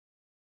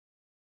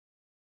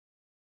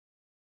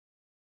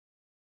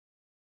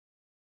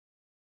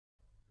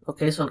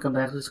Okay, so welcome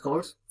back to this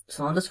course.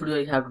 So on this video,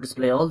 I have to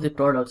display all the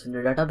products in the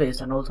database,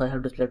 and also I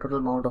have to display total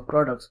amount of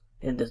products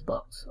in this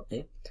box.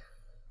 Okay.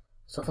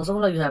 So first of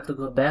all, I have to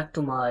go back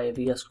to my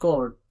VS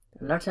Code,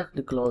 and let's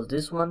actually close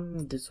this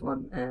one,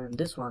 and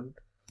this one.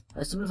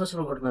 I simply first of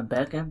all go to my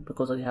backend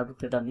because I have to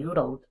create a new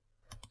route.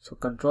 So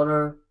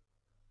controller,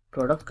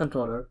 product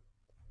controller,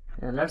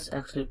 and let's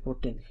actually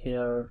put in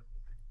here.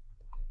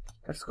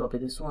 Let's copy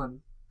this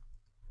one.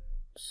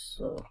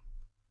 So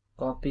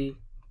copy,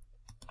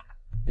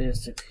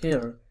 paste it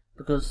here.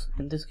 Because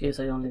in this case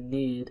I only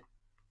need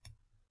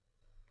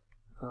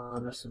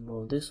let's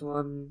remove this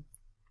one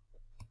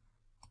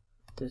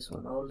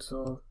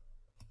also,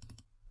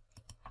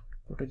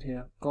 put it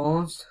here.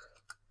 Const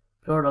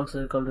products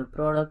is equal to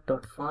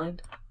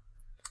product.find,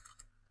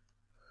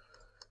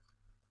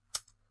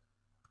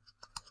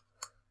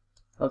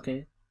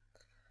 okay,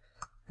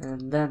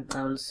 and then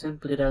I will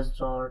simply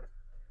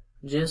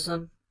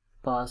res.json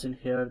pass in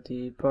here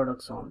the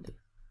products only,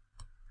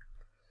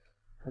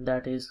 and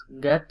that is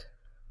get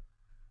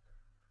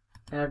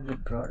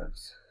admin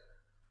products.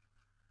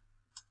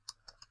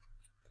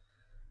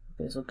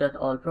 Okay, so get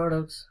all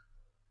products,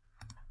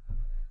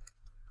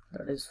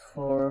 that is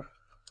for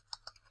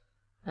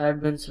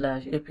admin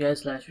slash API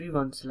slash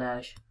v1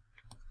 slash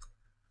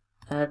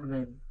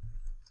admin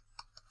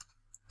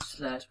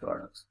slash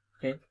products.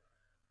 Okay,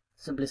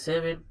 simply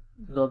save it,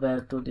 go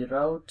back to the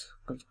route,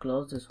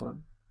 close this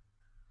one,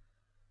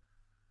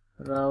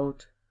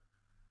 route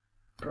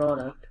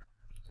product,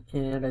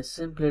 and I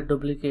simply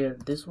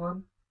duplicate this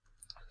one.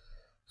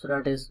 So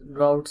that is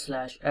route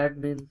slash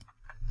admin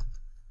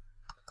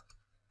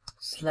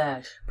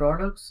slash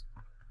products,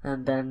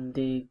 and then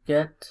the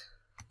get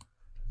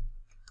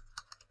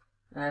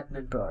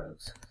admin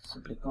products.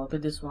 Simply copy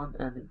this one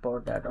and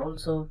import that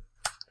also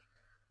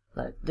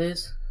like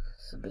this.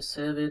 Simply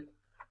save it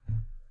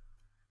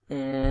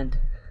and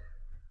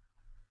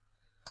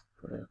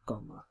put a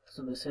comma.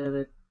 Simply save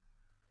it,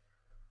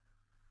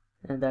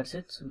 and that's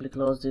it. Simply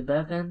close the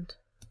back end,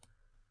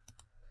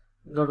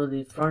 go to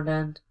the front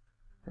end,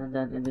 and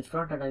then in the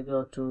front end I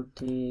go to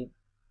the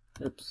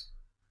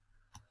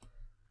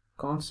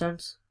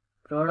constants,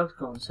 product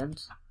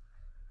constants,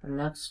 and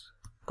let's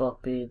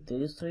copy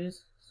these three.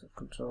 So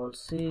Control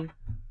C,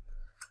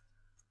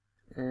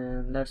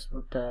 and let's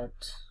put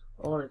that,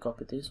 or I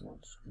copy these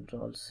ones.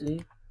 Control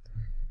C,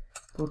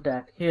 put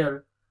that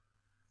here,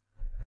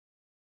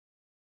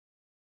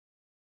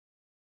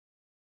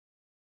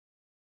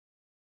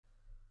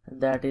 and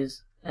that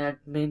is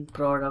admin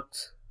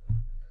products.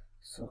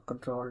 So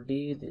Control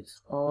D,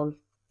 this all,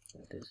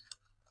 that is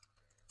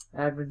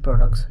admin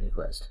products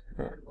request,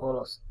 and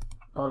all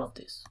of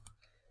this.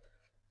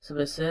 So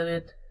we save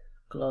it,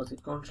 close the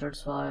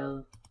constants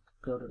file,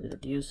 go to the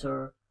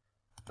reducer,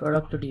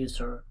 product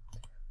reducer.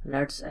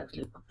 Let's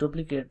actually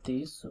duplicate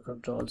these. So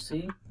Control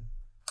C,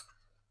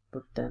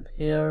 put them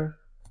here,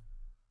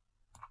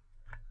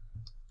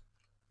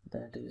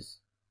 that is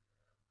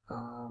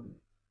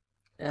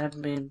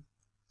admin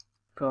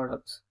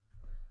products,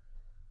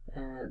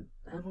 and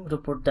I'm going to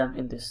put them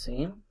in the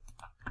same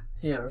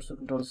here. So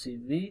Control C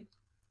V,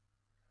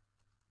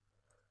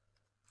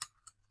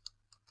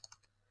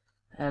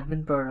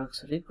 admin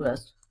products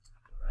request,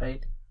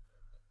 right?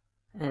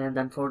 And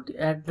then for the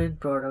admin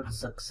product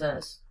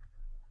success,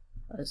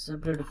 I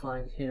simply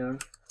define here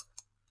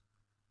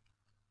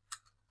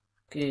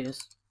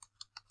case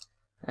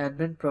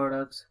admin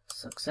products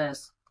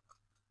success.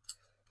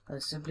 I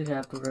simply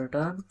have to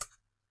return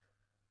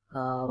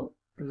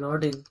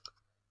loading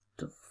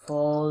to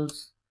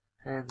false,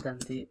 and then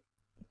the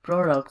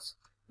products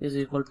is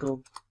equal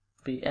to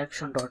be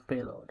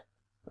action.payload.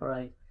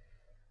 Alright,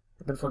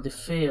 then for the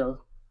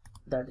fail,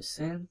 that is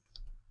same,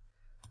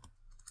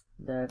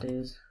 that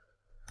is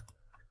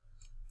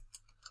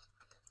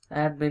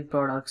admin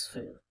products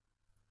fail.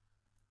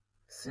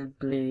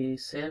 Simply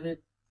save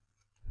it,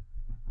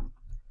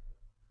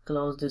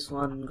 close this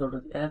one, go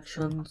to the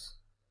actions,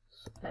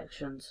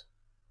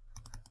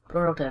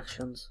 product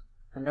actions,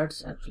 and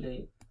let's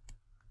actually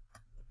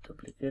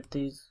duplicate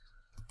these.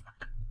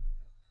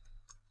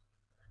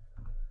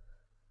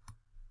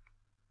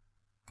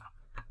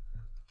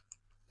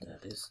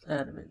 That is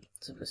admin,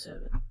 simply save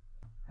it,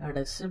 and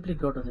I simply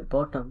go to the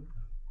bottom,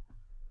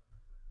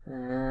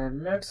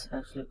 and let's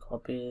actually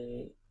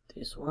copy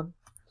this one.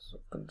 So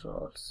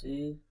Control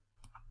C,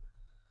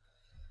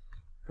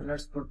 and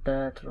let's put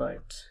that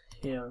right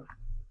here.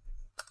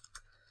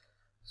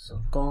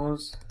 So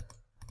const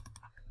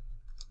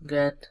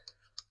get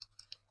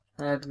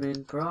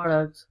admin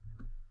products,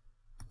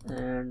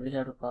 and we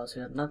have to pass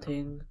here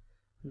nothing,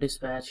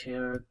 dispatch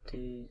here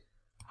the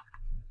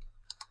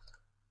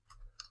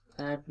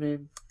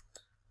admin,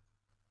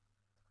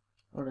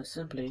 or I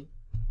simply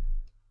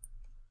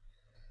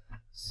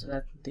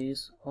select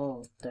these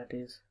all, that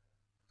is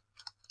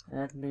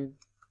admin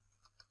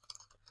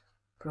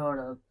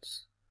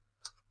products,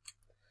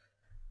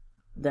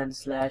 then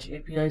slash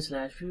API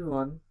slash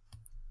v1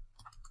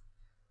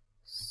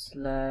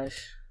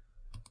 slash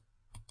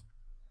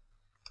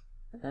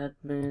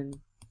admin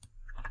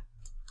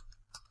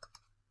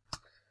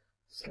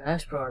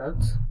slash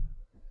products,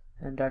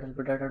 and that will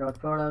be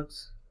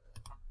data.products,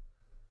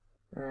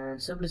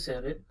 and simply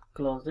save it,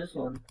 close this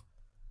one.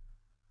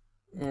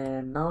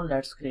 And now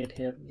let's create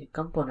here the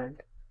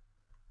component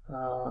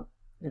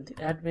in the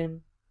admin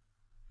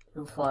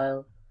new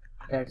file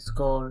that is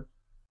called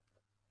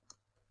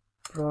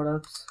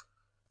products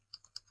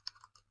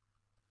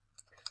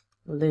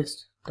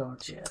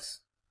list.js,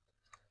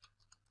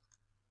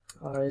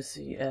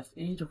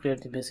 RACFE, to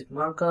create the basic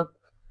markup.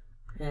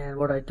 And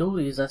what I do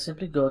is I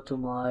simply go to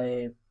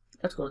my,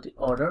 let's go to the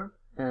order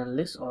and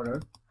list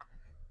order,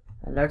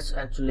 and let's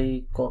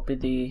actually copy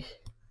the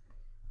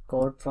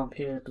code from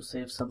here to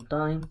save some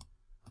time.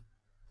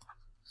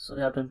 So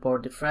we have to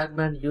import the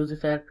fragment, use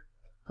effect,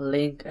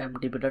 link,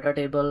 mdb data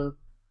table,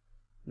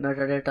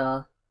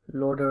 metadata,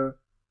 loader,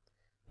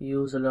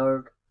 use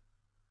alert,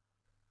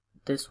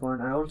 this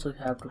one. I also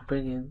have to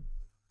bring in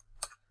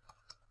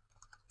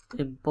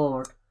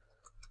import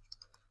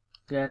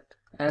get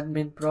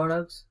admin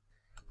products,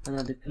 and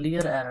then the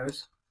clear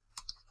errors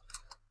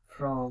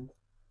from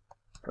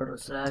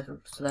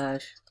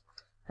slash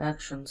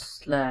actions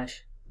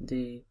slash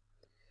the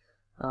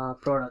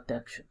product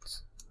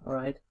actions.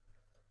 Alright,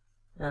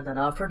 and then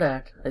after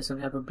that I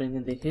simply have to bring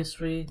in the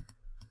history.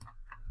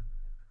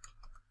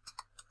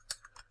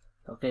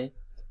 Okay,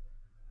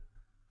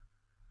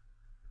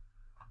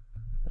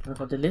 and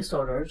for the list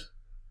orders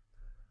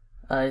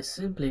I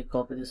simply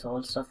copy this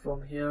whole stuff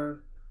from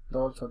here,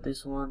 also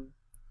this one.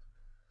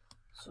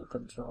 So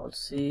Control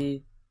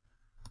C,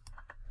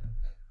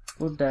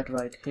 put that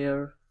right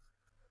here,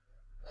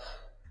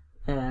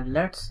 and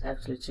let's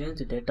actually change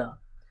the data.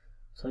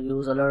 So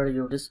use alert,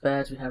 use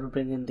dispatch. We have to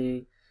bring in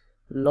the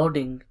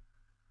loading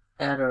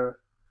error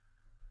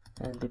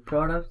and the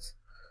products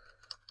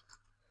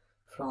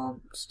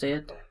from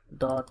state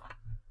dot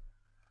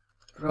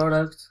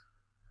products,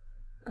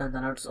 and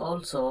then it's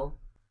also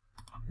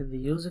in the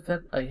use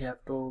effect I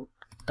have to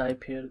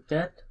type here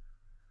get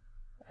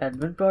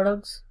admin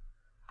products.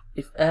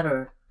 If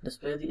error,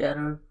 display the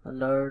error,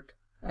 alert,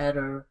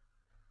 error.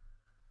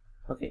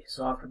 Okay,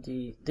 so after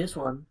this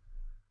one,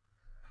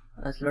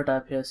 I will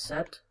type here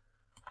set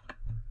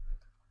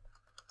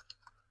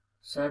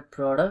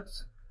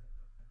products.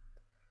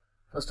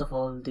 First of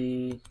all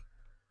the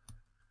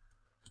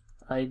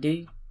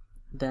ID,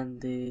 then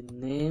the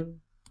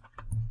name,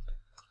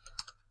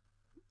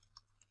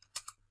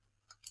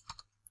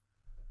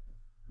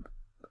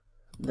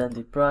 then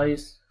the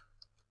price.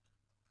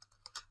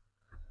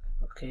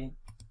 Okay,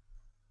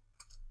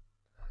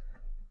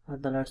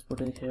 and then let's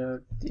put in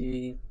here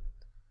the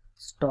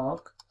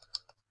stock.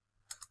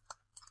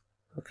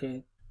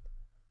 Okay,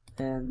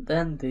 and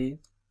then the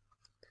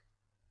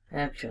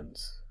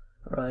actions,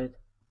 right?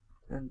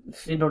 And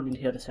we don't need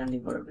here a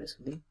sending order,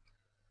 basically.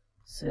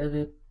 Save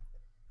it,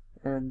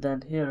 and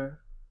then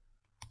here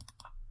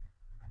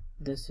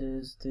this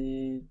is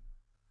the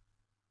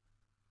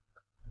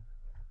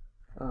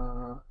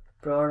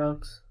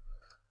products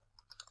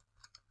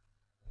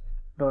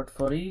dot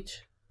for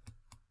each.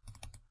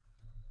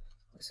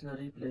 Let's now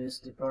replace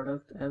the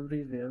product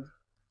everywhere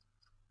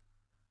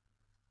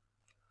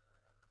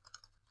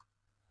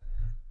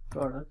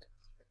product.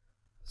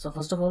 So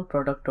first of all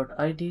product dot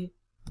ID,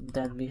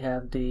 then we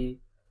have the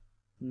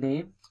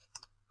name,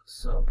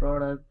 so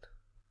product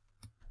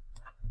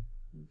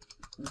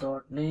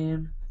dot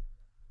name,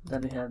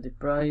 then we have the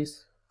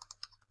price,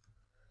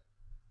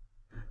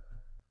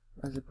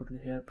 as we put in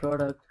here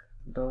product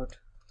dot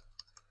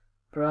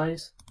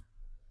price,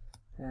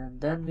 and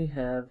then we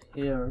have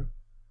here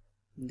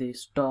the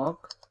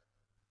stock,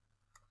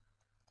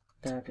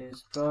 that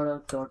is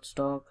product dot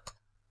stock.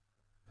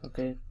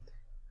 Okay,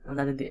 and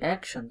then in the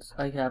actions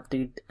I have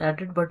the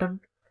edit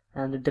button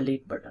and the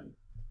delete button.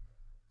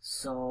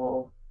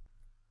 So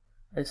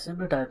I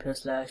simply type here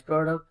slash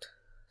product,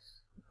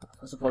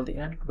 first of all the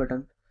edit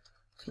button,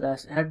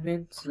 slash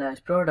admin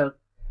slash product,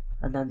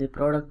 and then the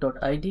product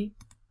dot ID,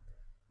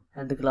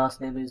 and the class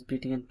name is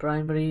btn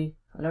primary.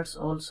 Let's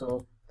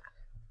also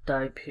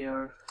type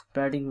here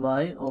padding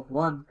y of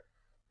 1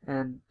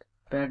 and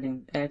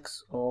padding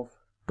x of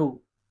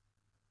 2,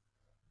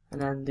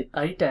 and then the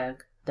I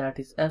tag, that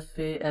is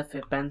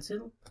FA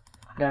pencil,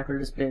 that will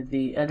display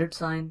the edit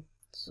sign,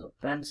 so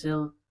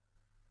pencil.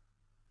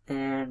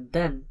 And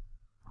then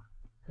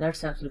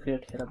let's actually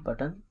create here a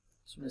button,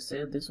 so we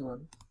save this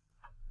one,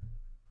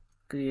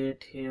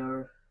 create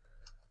here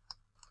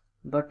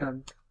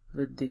button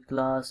with the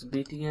class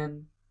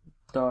btn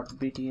dot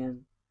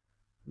btn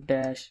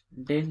dash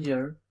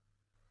danger,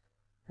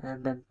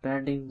 and then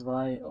padding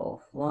y of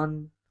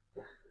 1,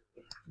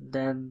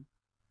 then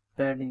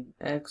padding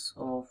x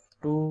of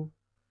 2,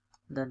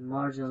 then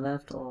margin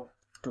left of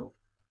 2.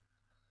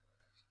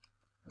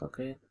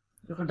 Okay,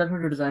 you can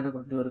definitely design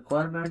according to your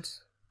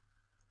requirements.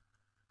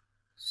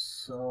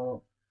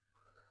 So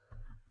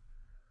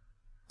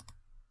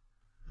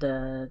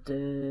that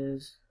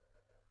is,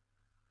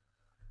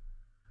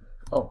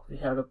 oh, we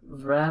have to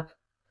wrap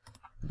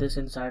this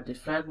inside the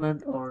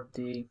fragment or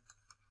the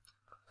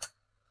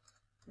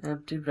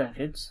empty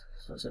brackets,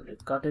 so simply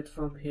cut it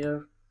from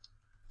here,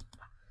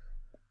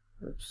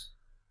 oops,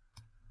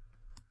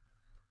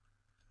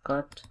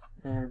 cut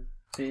and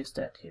paste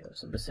that here.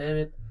 Simply save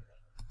it.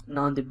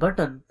 Now on the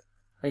button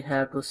I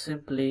have to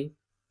simply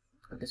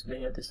display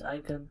here this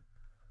icon,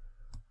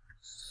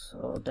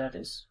 so that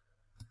is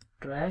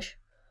trash,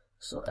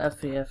 so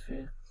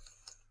FAFA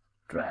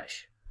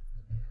trash.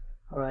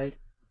 Alright,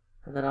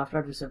 and then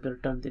after that we simply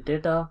return the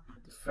data,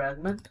 the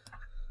fragment,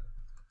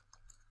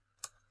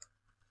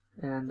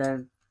 and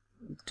then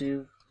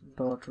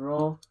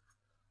div.row,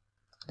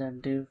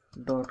 then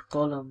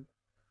div.column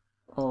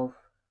of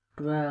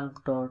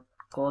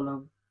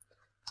 12.column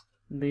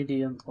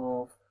medium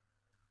of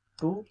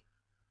 2.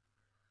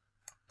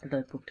 Did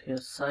I put here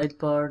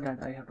sidebar, then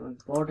I have to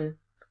import it,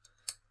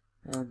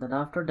 and then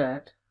after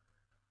that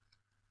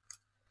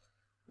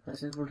I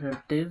simply put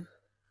here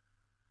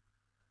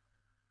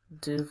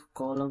div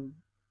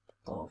column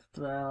of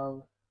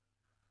 12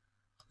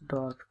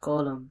 dot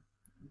column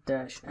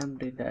dash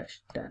md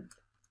dash 10.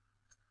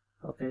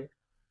 Okay,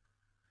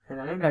 and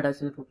then that I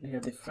simply put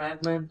here the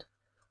fragment,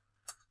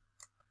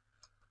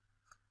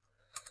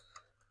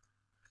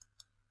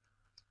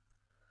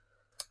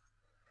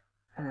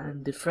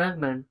 and the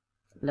fragment,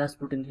 let's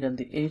put in here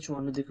the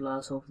h1 with the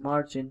class of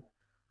margin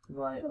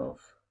y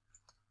of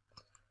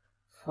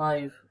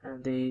 5,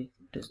 and it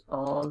is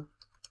all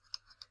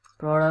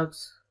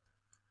products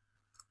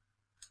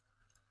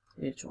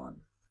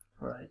h1.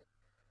 Alright,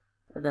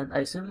 and then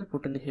I simply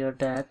put in here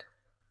that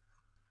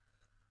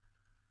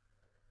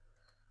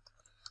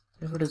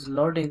if it is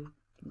loading,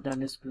 then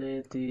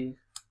display the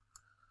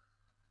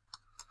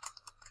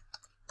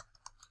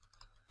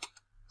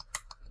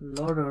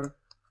loader,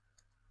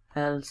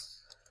 else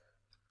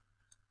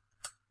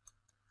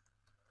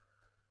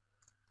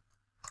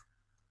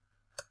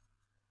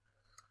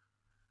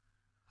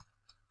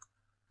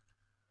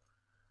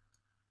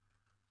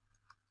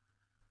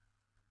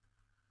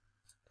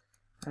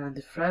and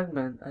the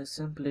fragment I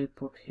simply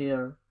put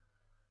here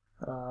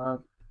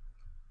the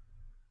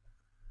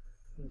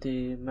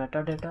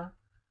metadata.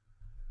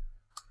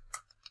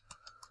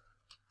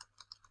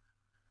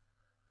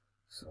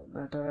 So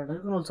metadata, you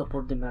can also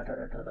put the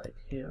metadata right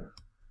here.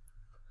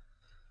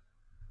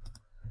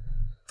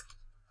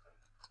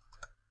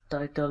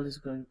 Title is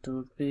going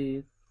to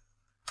be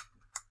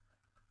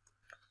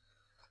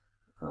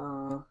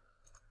all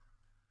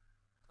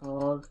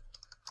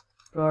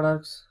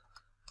products,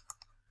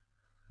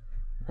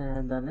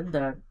 and then in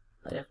that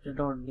I actually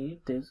don't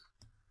need this.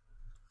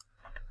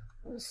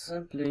 I'll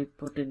simply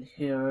put in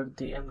here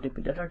the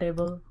MDP data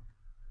table,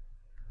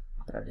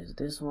 that is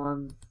this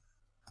one.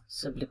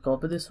 Simply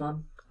copy this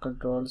one,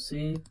 Control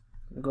C,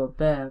 go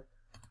back,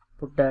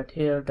 put that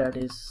here, that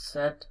is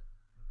set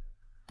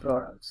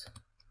products.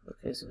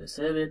 Okay, so we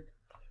save it.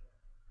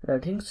 I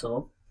think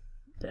so.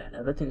 Then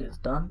everything is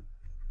done.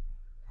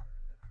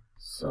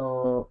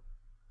 So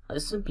I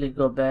simply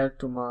go back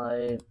to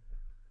my,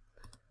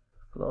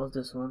 close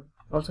this one.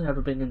 Also have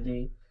to bring in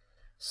the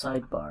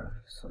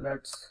sidebar. So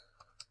let's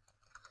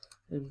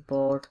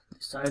import the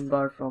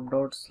sidebar from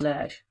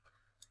 /sidebar.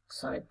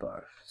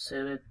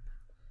 Save it,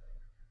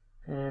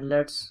 and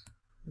let's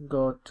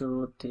go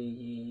to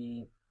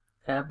the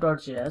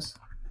app.js.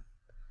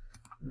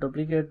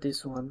 Duplicate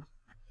this one,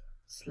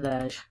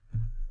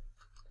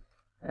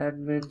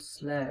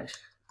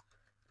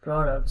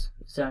 /admin/products,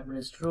 admin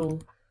is true,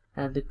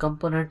 and the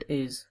component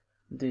is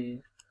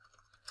the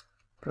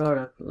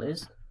product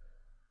list.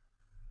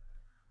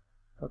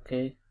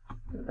 Okay,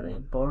 I'm gonna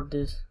import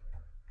this,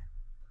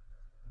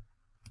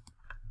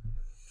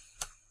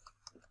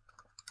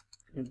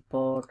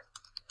 import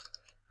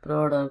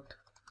product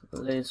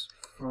list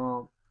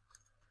from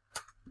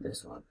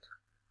this one.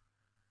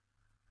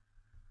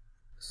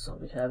 So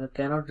we have a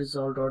cannot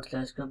resolve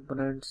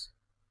 ./components,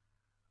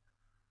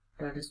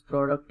 that is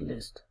product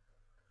list,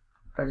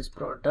 that is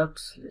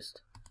products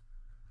list.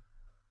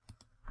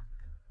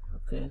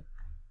 Okay,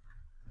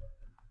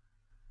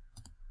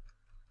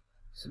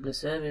 simply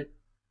save it,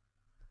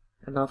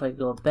 and now if I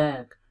go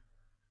back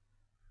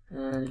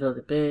and go to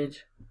the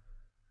page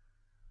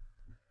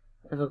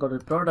and go to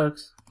the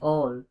products,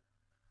 all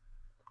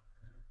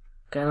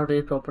cannot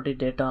read property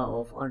data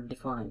of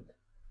undefined.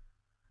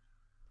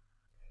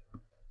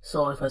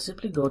 So if I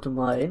simply go to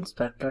my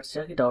inspect, let's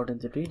check it out in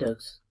the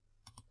Redux.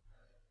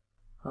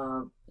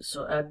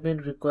 So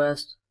admin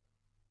request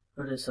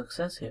is a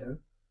success here.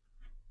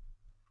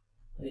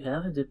 We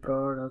have the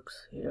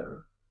products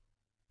here.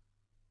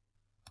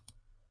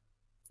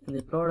 In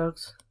the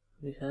products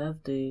we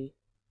have the,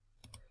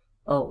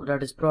 oh,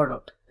 that is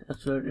product.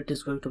 Actually it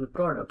is going to be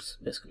products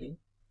basically.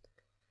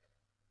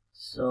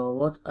 So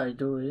what I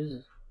do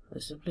is I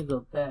simply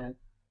go back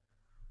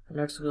and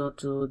let's go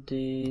to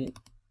the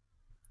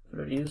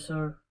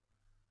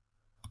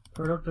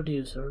product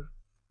reducer,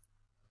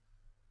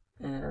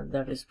 and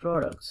that is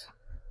products.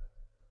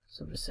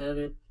 So we save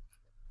it,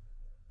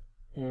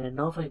 and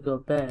now if I go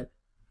back,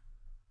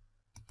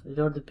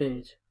 reload the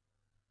page,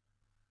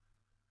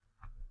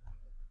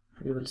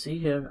 you will see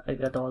here I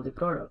got all the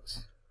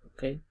products.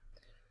 Okay,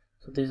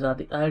 so these are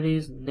the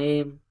IDs,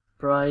 name,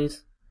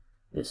 price,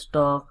 this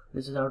stock,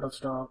 this is out of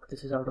stock,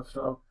 this is out of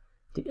stock,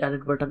 the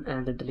edit button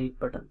and the delete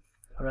button.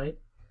 Alright,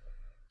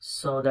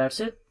 so that's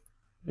it.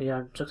 We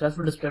have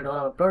successfully displayed all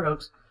our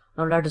products.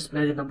 Now let's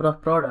display the number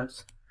of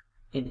products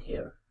in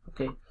here.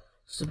 Okay,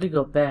 simply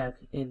go back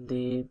in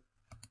the,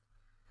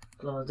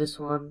 close this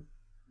one,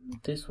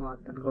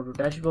 and go to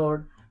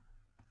dashboard.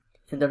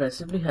 And then I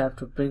simply have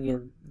to bring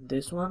in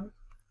this one,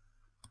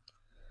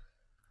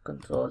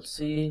 Control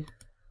C,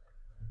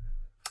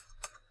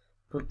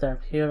 put that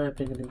here. I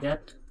bring in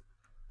get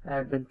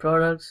admin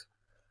products,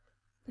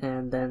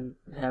 and then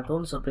I have to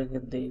also bring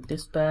in the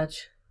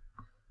dispatch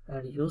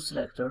and use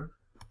selector.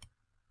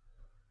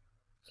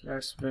 So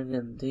let's bring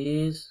in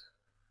these.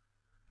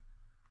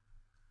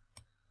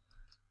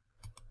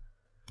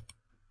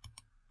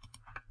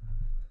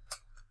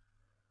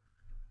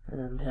 And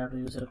then we have to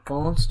use a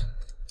const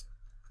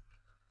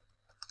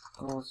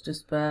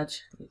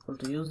dispatch equal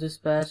to use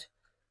dispatch.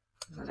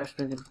 Now let's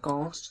bring in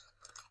const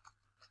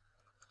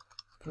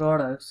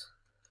products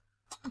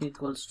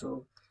equals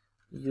to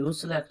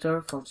use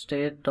selector from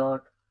state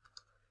dot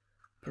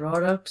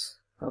products.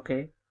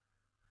 Okay,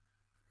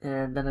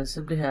 and then I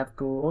simply have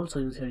to also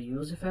use here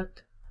use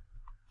effect.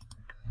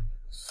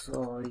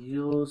 So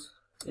use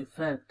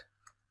effect,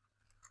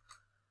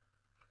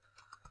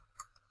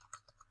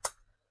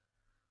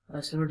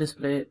 I simply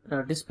display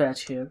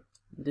dispatch here,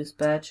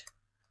 dispatch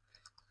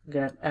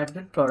get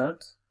admin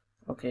products.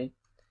 Okay,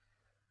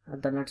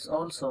 and then let's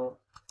also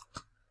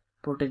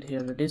put in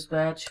here the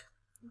dispatch.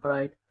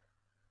 Right,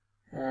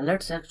 and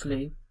let's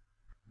actually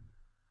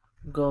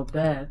go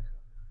back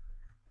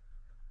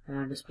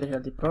and display here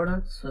the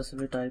products. So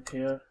simply type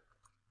here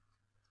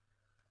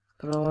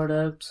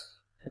products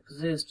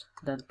exist,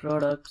 then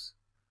products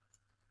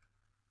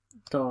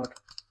dot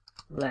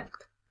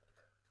length.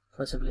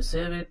 So simply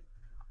save it,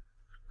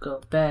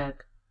 go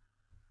back,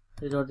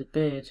 reload the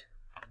page.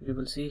 You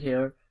will see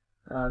here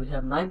we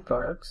have 9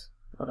 products.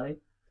 Alright,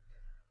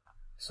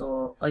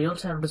 so I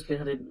also have to display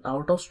the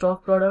out of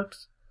stock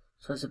products.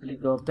 So I simply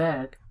go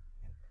back,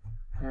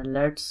 and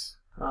let's,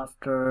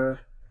 after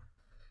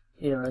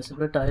here I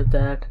simply type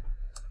that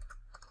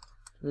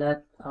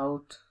let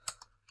out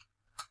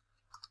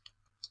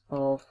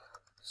of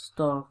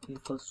stock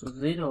equals to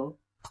 0,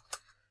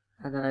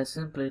 and then I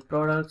simply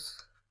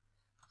products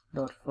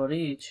dot for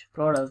each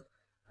product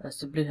I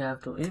simply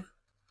have to if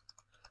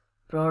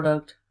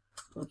product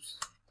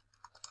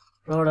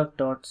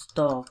dot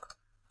stock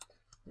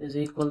is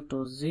equal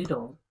to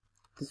 0,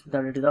 this means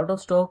that it is out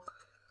of stock.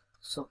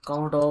 So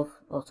count of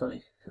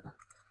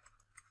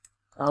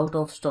out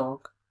of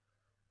stock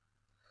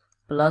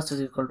plus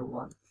is equal to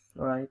 1.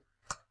 Alright,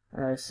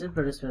 and I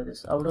simply display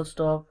this out of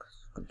stock,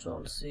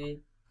 Control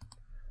C,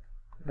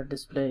 and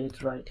display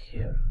it right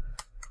here.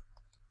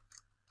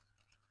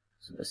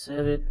 So let's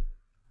save it,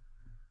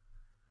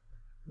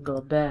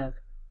 go back,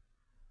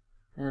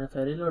 and if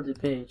I reload the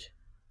page,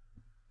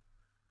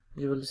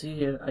 you will see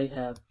here I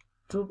have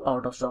 2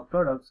 out of stock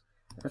products.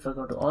 And if I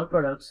go to all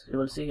products, you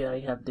will see here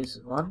I have this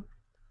one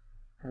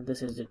and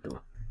this is the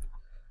 2.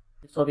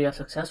 So we have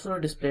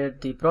successfully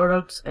displayed the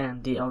products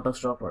and the out of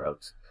stock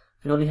products.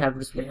 We only have to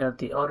display here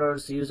the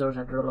orders, users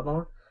and total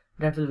amount.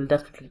 That we will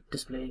definitely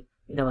display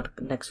in our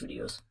next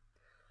videos.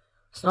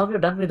 So now we are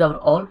done with our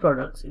all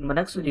products. In my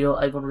next video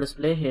I want to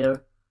display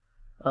here,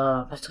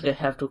 basically I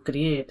have to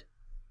create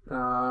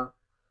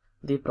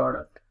the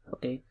product.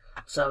 Okay,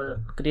 so I will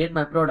create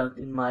my product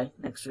in my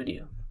next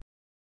video.